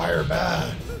 fire. Fire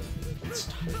bad.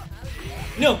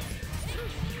 No!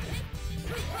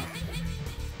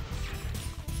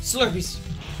 Slurpees.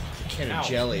 Can Ow. of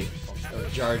jelly. Or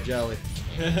jar of jelly.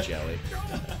 Can of jelly.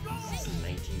 This is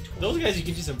 1920. Those guys you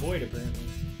can just avoid, apparently.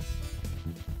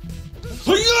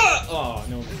 Oh,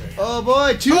 no. Oh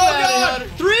boy, 2 Oh, bounty God!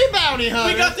 hunters. 3 bounty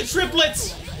hunters. We got the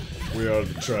triplets! We are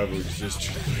the traveling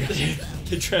sister.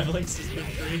 The traveling system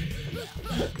 3.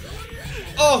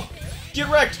 Oh! Get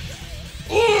wrecked!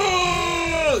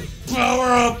 Oh! Power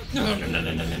up! No.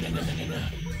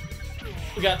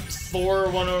 We got Thor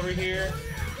one over here.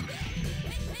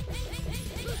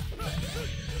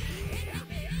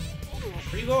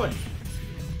 Where are you going?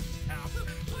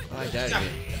 Oh, I died again.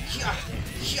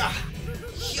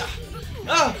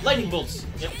 Ah! Lightning bolts!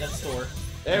 Yep, that's Thor.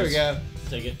 There we go.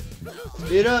 Take it.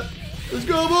 Speed up. Let's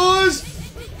go, boys!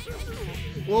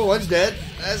 Whoa, one's dead.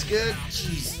 That's good.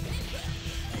 Jeez.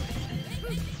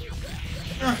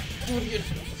 Do it again.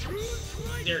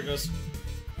 There it goes.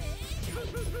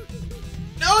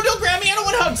 No, don't grab me! I don't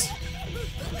want hugs!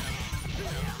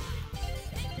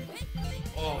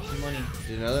 Oh, money.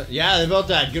 Did another? Yeah, they both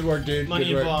died. Good work, dude. Money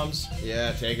Good and work. bombs.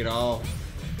 Yeah, take it all.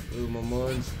 Ooh, my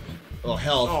ones. Oh,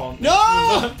 health. Oh,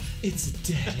 no! It's a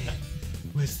dead end.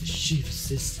 Where's the chief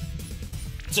assistant?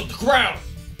 It's on the ground!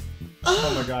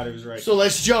 Oh my god, it was right. So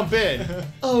let's jump in.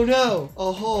 Oh no,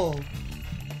 a hole.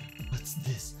 What's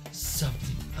this?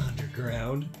 Something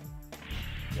underground?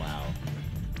 Wow.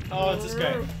 Oh, it's this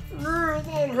guy. Yeah,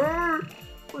 that hurt.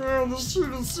 Well, the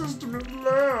shooting system at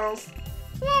last.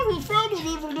 Well, we found it,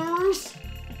 evildoers.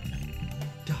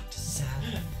 Dr.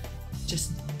 Sally,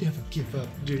 just never give up,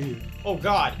 do you? Oh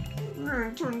god. Yeah,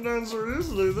 it turned down so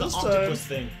easily The this time. octopus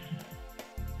thing.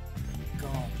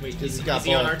 God. Wait, He's is got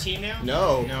he on both. our team now?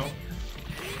 No. No.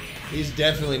 He's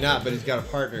definitely not, but he's got a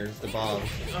partner. It's the Bob.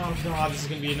 Oh god, this is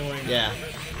gonna be annoying. Yeah.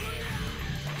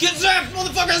 Get zapped,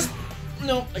 motherfuckers!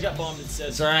 No, I got bombed instead.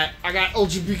 It's alright. I got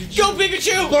Ultra Pikachu. Go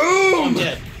Pikachu! Boom! Oh, I'm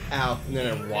dead. Ow. And then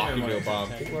I walk Never into a mind,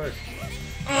 bomb. it's Good work.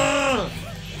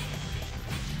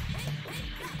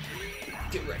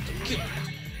 Get wrecked. Get wrecked.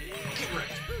 Get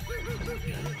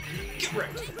wrecked. Get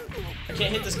wrecked. I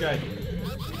can't hit this guy.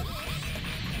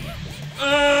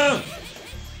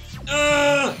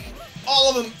 All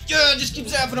of them. Yeah, just keep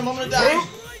zapping them. I'm gonna die.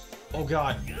 Oh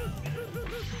god.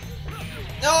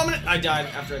 No, I died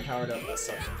after I powered up. That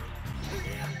sucked.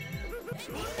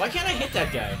 Why can't I hit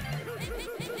that guy?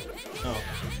 Oh.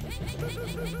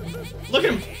 Look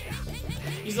at him.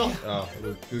 He's all. Oh,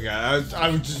 good guy. I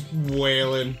was just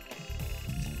wailing.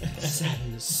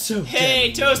 Saturn is so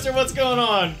Hey, dead. Toaster, what's going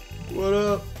on? What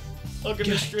up? Welcome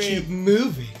to Gotta stream. keep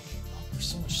moving. There's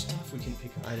so much stuff we can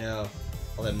pick up. I know.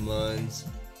 All them muns.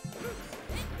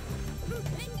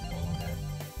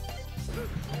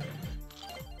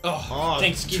 Oh,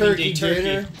 Thanksgiving Day turkey.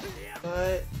 dinner.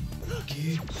 What?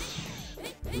 Lucky.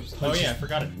 Oops, Oh yeah, I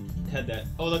forgot it had that.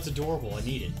 Oh, that's adorable. I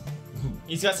need it.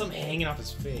 He's got something hanging off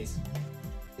his face.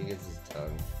 I think it's his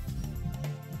tongue.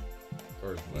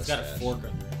 Or his He's got a mustache. fork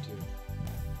under it too.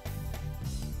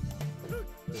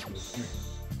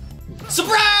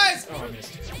 Surprise! Oh, I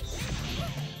missed.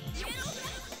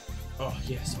 Oh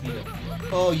yes, beat it.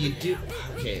 Oh, you do?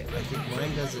 Okay, I think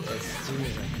mine does it as soon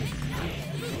as I can.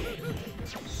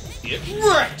 Get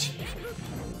wrecked!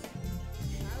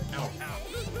 Ow.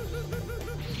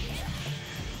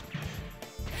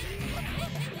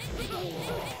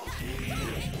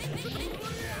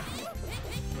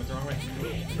 Went the wrong way.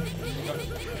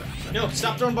 No,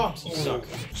 stop throwing bombs. You suck.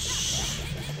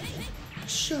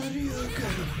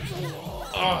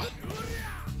 Ah.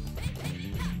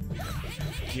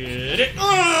 Get it.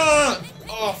 Ah!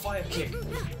 Oh, fire kick.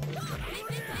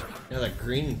 Now that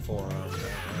green forearm.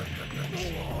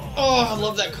 Oh, I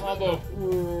love that combo.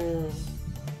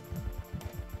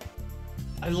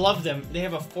 I love them. They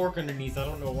have a fork underneath. I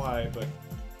don't know why, but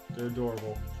they're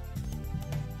adorable.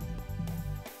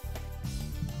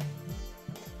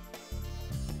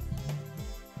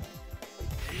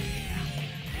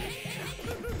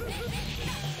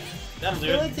 I That'll do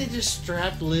feel it. like they just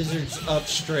strapped lizards up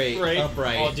straight, Right?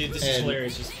 upright. Oh, dude, this is and-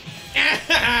 hilarious. Just.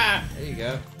 There you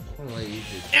go. I'm gonna let you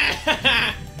do.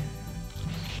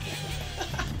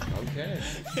 Okay.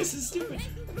 This is stupid.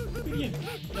 Again.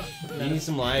 No, You need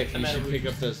some life. I'm You out should of pick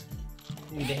up those.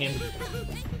 need the hand.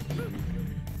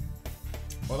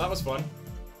 Well, that was fun.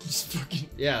 Just fucking.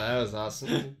 Yeah, that was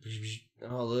awesome.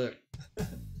 Oh look.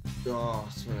 Oh,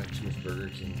 I smell like too much Burger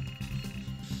King.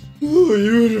 Oh,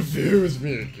 you interfere with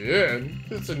me again.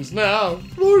 Listens now.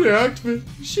 Floor to activate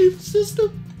machine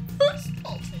system. First,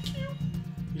 I'll take you.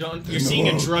 You're seeing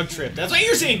a drug trip. That's what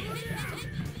you're seeing!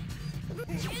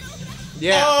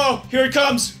 Yeah. Oh, here it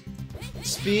comes!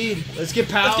 Speed. Let's get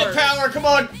power. Let's get power, come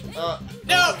on! No!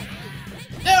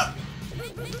 No!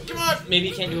 Come on! Maybe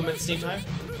you can't do them at the same time?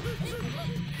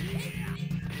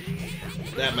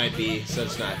 That might be, so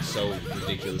it's not so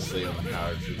ridiculously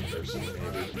overpowered for the person, maybe.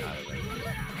 I don't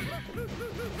know.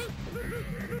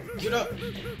 Get up!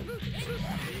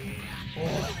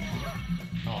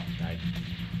 Oh, died.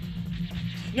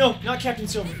 No, not Captain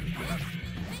Silver.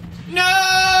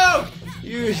 No!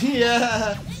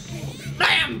 Yeah.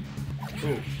 Bam!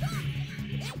 Ooh.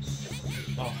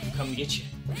 Oh, I'm coming to get you.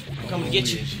 I'm coming to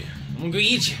get you. I'm gonna go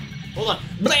eat you. Hold on.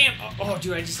 Blam! Oh,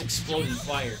 dude, I just exploded in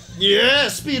fire. Yeah,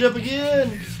 speed up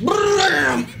again.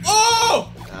 Blam!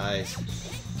 Oh! Nice.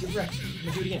 Get wrecked. I'm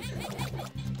gonna do it again.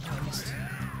 Oh, I missed.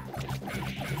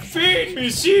 Feed me,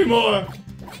 Seymour!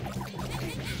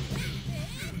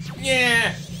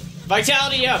 Yeah!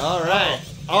 Vitality up! All right.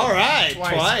 Oh. All right.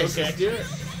 Twice. Okay. Let's do it.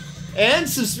 And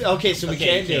okay, so we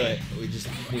Okay, can do you it. We just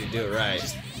need to do it right.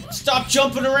 Stop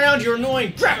jumping around, you're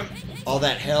annoying! Grab him! All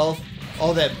that health,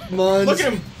 all that muns. Look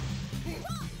at him!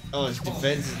 Oh, his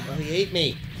defense. Oh, he ate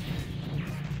me.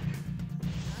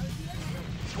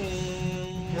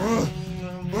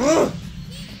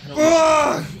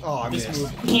 Oh, I This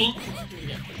missed. move.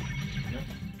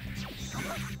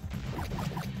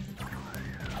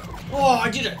 Oh, I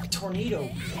did a tornado.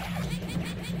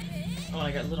 Oh,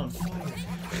 I got lit on fire.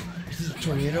 Is this a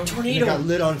tornado? Tornado. It got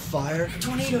lit on fire.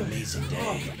 Tornado. Amazing day.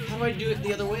 Oh, how do I do it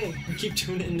the other way? I keep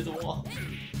doing it into the wall.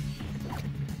 Come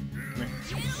here.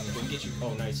 I'm gonna get you.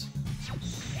 Oh, nice.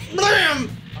 Blam!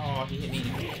 Oh, he hit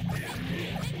me.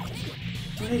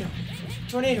 Tornado.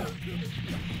 Tornado.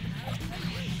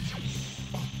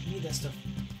 Oh, I need that stuff.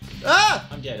 Ah!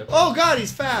 I'm dead. Okay. Oh God,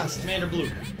 he's fast. Commander Blue.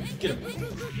 Get him.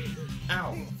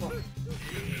 Ow. Fuck.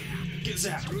 Get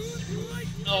zapped.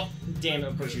 Oh, damn it.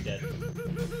 Of course you're dead.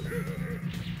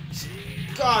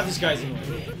 God, this guy's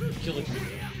annoying. Kill the commander.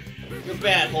 You're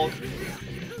bad, Hulk.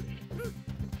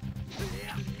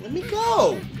 Let me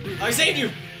go. I saved you!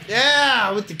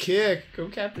 Yeah, with the kick. Go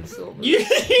Captain Silver. Yeah.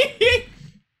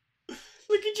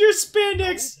 Look at your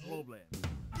spandex!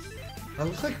 I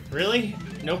look like. Really?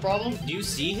 No problem? Do you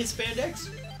see his spandex?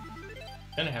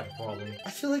 Gonna have a problem. I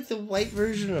feel like the white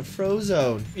version of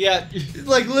Frozone. Yeah.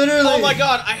 Like literally. Oh my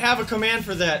god, I have a command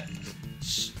for that.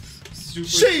 Super.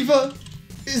 Shiva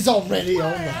is already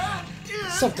online.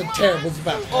 Something terrible's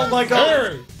about. Oh my god.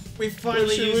 Hurry. We What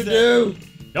finally should we used that. do?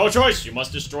 No choice. You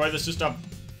must destroy the system.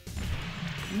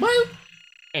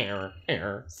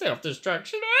 Error.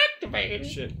 Self-destruction activated.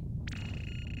 Shit.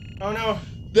 Oh no.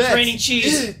 That's Training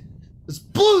cheese. it. Let's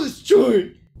blow this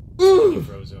joint. Ooh.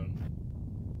 Frozone.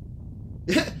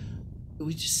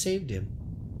 We just saved him.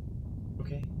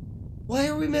 Okay. Why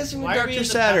are we messing with Why are we Dr. in the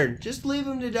Saturn? Just leave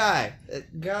him to die.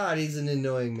 God, he's an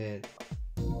annoying man.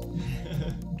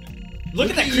 Look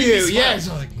at that you. creepy smile. Yeah, it's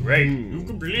like, Great. You've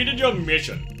completed your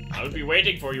mission. I'll be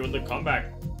waiting for you in the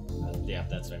comeback. Yeah,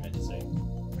 that's what I meant to say.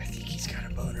 I think he's got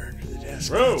a boner under the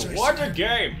desk. Bro, That's what I what said. a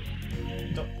game.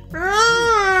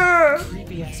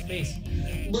 Creepy ass face.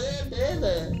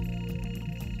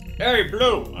 Hey,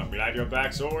 Blue. I'm glad you're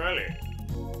back so early.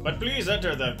 But please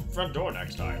enter the front door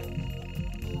next time.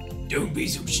 Don't be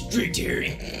so strict,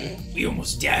 Harry. We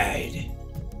almost died.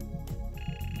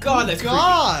 God, that's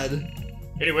God.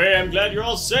 Anyway, I'm glad you're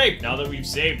all safe now that we've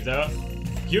saved the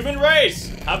human race.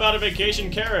 How about a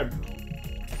vacation Carib?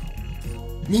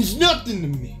 Means nothing to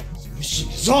me. This mission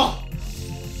is off.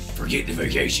 Forget the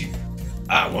vacation.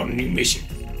 I want a new mission.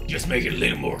 Just make it a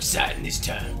little more exciting this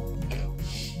time.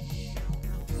 creepy.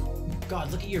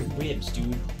 God, look at your ribs,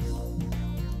 dude.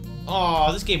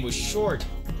 Oh, this game was short.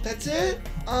 That's it?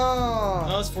 Oh,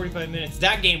 Oh. it's 45 minutes.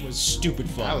 That game was stupid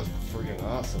fun. That was freaking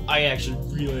awesome. I actually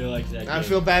really liked that game. I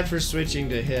feel bad for switching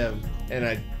to him, and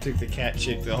I took the cat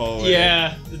chick the whole way.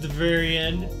 Yeah, at the very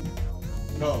end.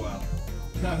 Oh well.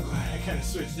 I'm glad I kind of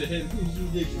switched to him. He's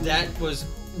ridiculous. That was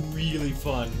really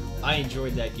fun. I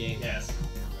enjoyed that game. Yes.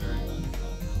 Very much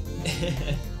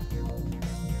fun.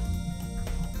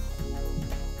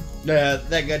 Yeah,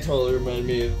 that guy totally reminded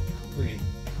me of freaking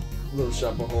Little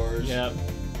Shop of Horrors. Yeah.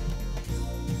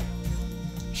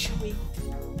 Showy.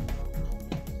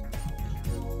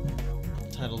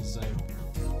 Title design.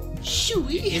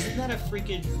 Shooey. Isn't that a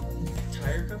freaking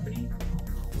tire company?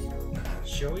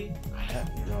 Showy? I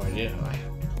have no idea. I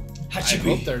How'd you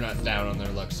hope be? they're not down on their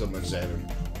luck so much that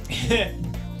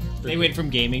They went from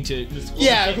gaming to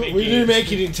Yeah, make we didn't games.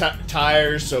 make any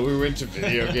tires, so we went to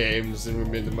video games, and we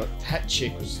made the that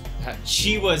chick was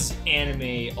She was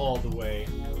anime all the way.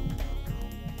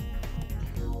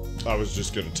 I was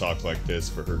just gonna talk like this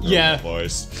for her normal Yeah.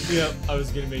 voice. Yep, I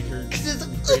was gonna make her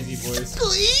crazy voice.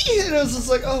 And I was just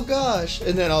like, oh gosh,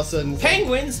 and then all of a sudden, it's like,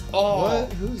 Penguins! Oh,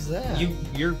 what? Who's that?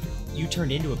 you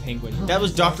turned into a penguin. That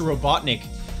was Dr. Robotnik.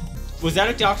 Was that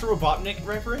a Dr. Robotnik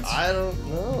reference? I don't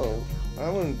know. I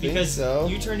wouldn't think Because so.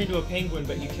 you turned into a penguin,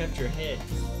 but you kept your head.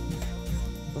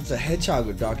 What's a hedgehog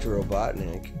with Dr.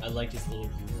 Robotnik? I like his little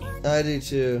goofy. I do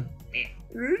too.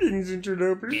 Greetings,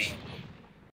 interlopers.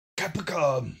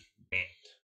 Capcom.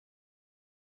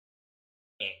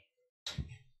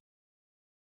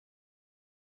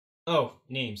 Oh,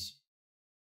 names.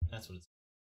 That's what it's.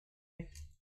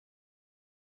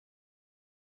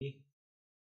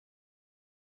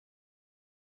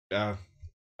 Yeah,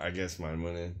 I guess mine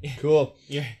went in. Cool.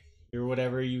 You're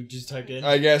whatever you just typed in.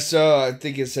 I guess so. I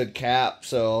think it said Cap,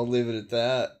 so I'll leave it at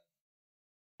that.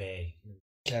 Bay.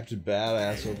 Captain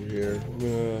Badass over here.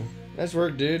 Nice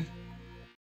work, dude.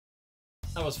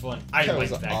 That was fun. I That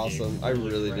liked was that awesome. game. I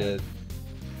really Rad. did.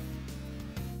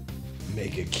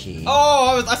 Make a king.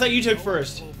 Oh, I thought you took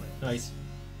first. Nice.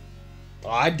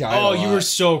 I died. Oh, a you lot. were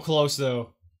so close though.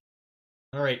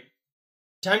 All right,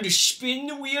 time to spin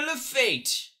the wheel of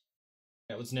fate.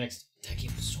 Yeah, what's next? That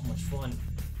game was so much fun.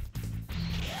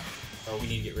 Oh, we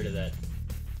need to get rid of that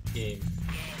game.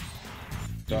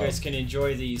 You Oh. guys can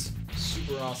enjoy these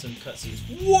super awesome cutscenes.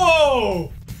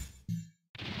 Whoa!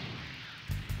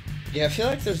 Yeah, I feel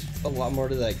like there's a lot more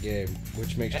to that game,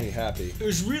 which makes me happy. It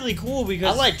was really cool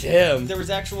because I liked him. there was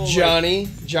actual like, Johnny.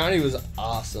 Johnny was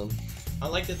awesome. I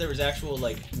like that there was actual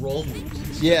like roll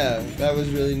moves. Yeah, that was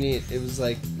really neat. It was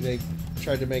like they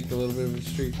tried to make a little bit of a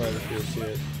Street Fighter feel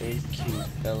to it. It was cute.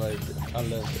 I liked it. I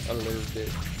loved it. I loved it.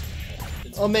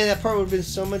 Oh man, that part would have been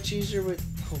so much easier with.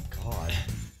 Oh god.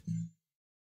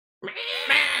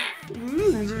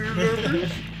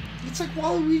 It's like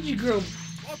Waluigi girl.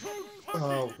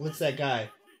 Oh, what's that guy?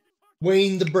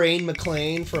 Wayne the Brain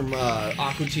McClane from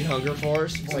Aqua Teen Hunger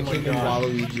Force. It's Oh like my him God.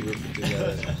 and Waluigi were put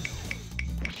together.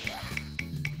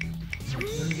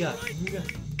 What do you got? What do you got?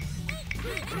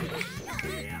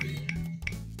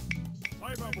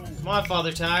 Come on,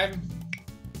 Father Time.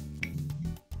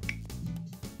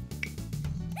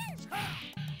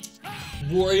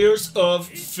 Warriors of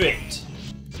Fate.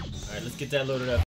 Alright, let's get that loaded up.